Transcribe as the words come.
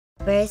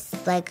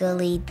First LEGO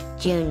League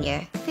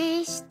Junior.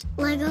 First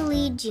LEGO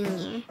League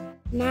Junior.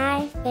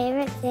 My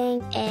favorite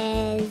thing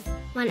is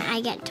when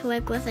I get to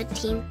work with a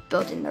team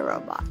building the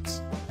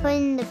robots.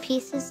 Putting the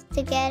pieces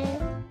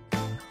together.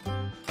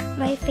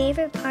 My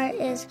favorite part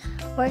is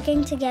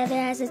working together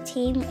as a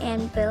team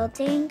and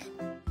building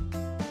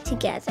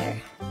together.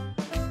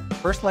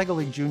 First LEGO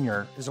League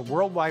Junior is a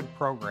worldwide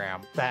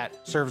program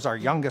that serves our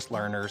youngest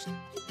learners.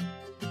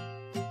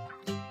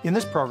 In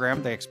this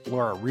program, they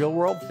explore a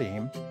real-world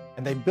theme,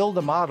 and they build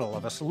a model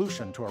of a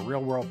solution to a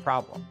real-world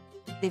problem.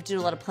 They have to do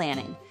a lot of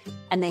planning,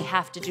 and they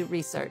have to do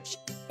research.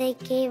 They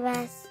gave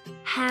us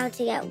how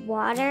to get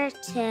water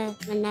to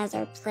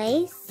another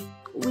place.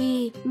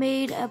 We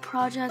made a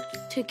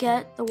project to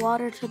get the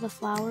water to the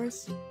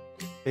flowers.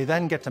 They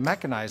then get to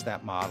mechanize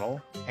that model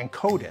and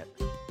code it.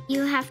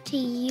 You have to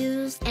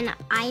use an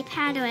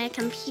iPad or a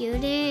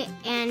computer,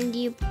 and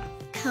you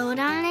code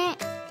on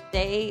it.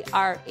 They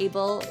are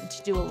able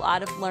to do a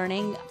lot of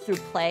learning through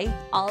play.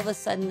 All of a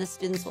sudden, the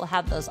students will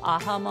have those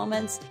aha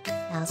moments.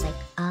 I was like,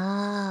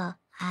 oh,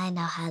 I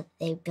know how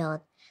they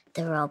build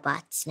the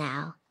robots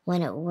now.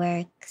 When it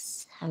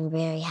works, I'm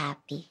very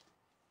happy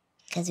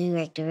because we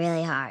worked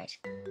really hard.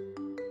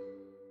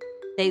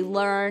 They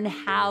learn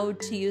how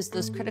to use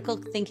those critical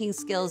thinking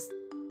skills.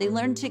 They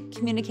learn to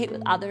communicate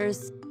with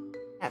others.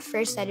 At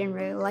first, I didn't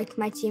really like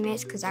my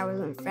teammates because I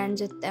wasn't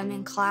friends with them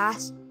in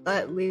class,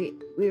 but we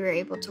were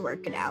able to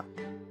work it out.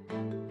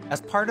 As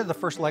part of the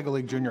First LEGO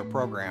League Junior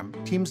program,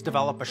 teams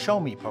develop a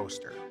Show Me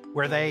poster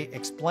where they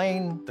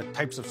explain the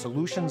types of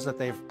solutions that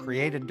they've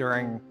created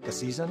during the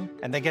season,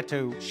 and they get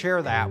to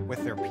share that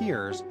with their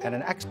peers at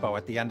an expo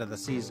at the end of the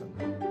season.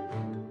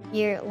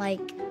 You're like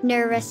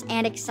nervous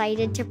and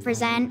excited to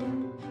present,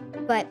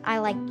 but I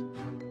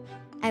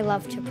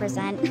love to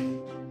present. It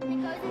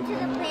goes into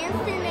the plants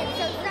and it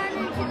goes down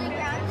into the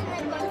ground and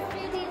then goes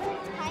through these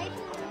pipes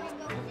and then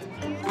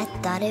goes in here. I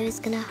thought it was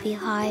gonna be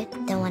hard.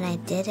 Then when I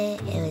did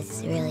it, it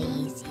was really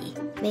easy.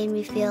 Made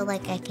me feel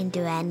like I can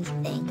do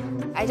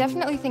anything. I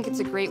definitely think it's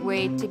a great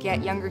way to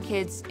get younger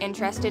kids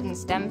interested in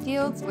STEM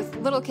fields. With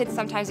little kids,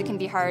 sometimes it can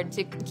be hard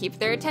to keep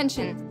their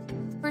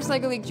attention. First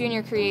LEGO League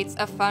Junior creates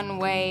a fun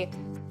way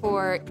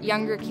for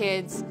younger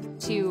kids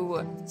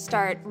to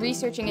start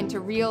researching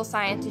into real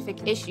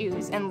scientific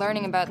issues and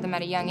learning about them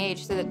at a young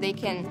age so that they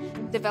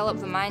can develop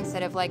the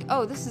mindset of like,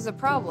 oh, this is a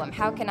problem.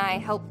 How can I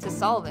help to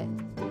solve it?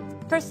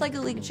 First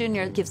LEGO League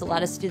Junior gives a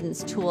lot of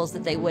students tools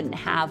that they wouldn't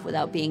have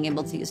without being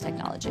able to use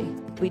technology.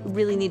 We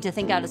really need to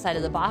think outside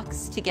of the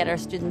box to get our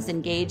students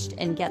engaged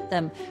and get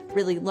them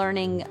really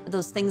learning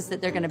those things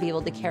that they're going to be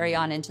able to carry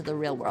on into the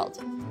real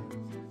world.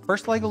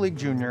 First LEGO League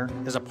Junior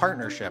is a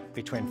partnership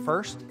between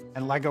First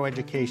and LEGO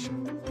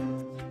Education.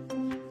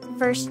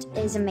 First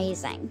is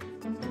amazing.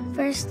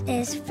 First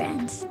is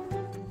friends.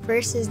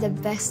 First is the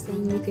best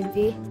thing you could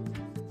be.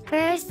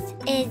 First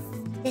is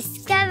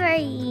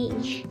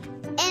discovery.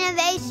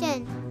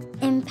 Innovation.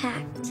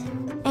 Impact.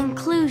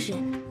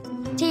 Inclusion.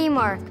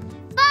 Teamwork.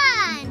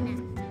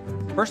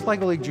 Fun. First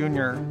LEGO League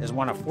Junior is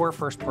one of 4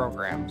 FIRST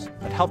programs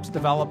that helps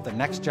develop the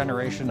next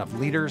generation of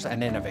leaders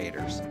and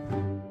innovators.